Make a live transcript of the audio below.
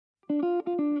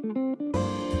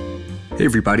Hey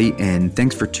everybody, and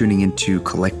thanks for tuning into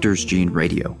Collector's Gene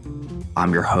Radio.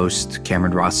 I'm your host,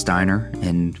 Cameron Rothsteiner,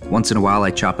 and once in a while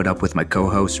I chop it up with my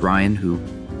co-host, Ryan, who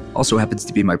also happens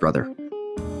to be my brother.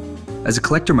 As a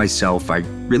collector myself, I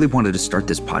really wanted to start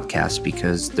this podcast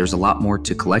because there's a lot more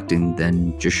to collecting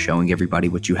than just showing everybody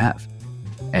what you have.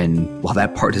 And while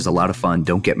that part is a lot of fun,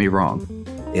 don't get me wrong,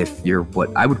 if you're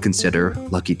what I would consider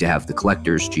lucky to have the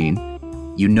collector's gene,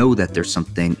 you know that there's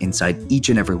something inside each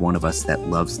and every one of us that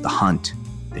loves the hunt,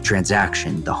 the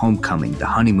transaction, the homecoming, the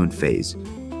honeymoon phase,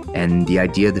 and the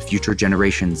idea of the future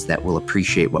generations that will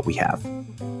appreciate what we have.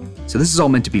 So this is all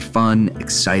meant to be fun,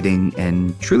 exciting,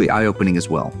 and truly eye-opening as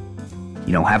well.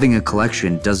 You know, having a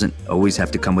collection doesn't always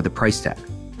have to come with a price tag.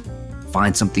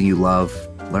 Find something you love,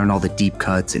 learn all the deep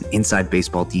cuts and inside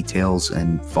baseball details,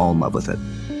 and fall in love with it.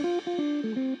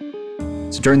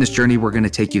 So during this journey, we're going to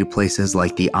take you to places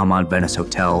like the Amman Venice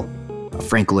Hotel, a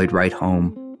Frank Lloyd Wright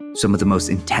home, some of the most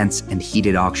intense and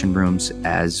heated auction rooms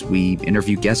as we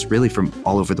interview guests really from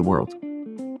all over the world.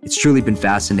 It's truly been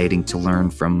fascinating to learn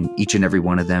from each and every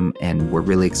one of them, and we're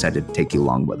really excited to take you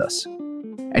along with us.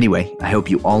 Anyway, I hope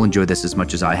you all enjoy this as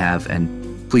much as I have,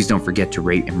 and please don't forget to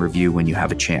rate and review when you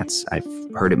have a chance. I've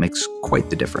heard it makes quite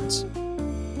the difference.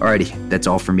 Alrighty, that's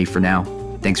all from me for now.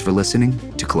 Thanks for listening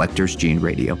to Collector's Gene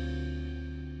Radio.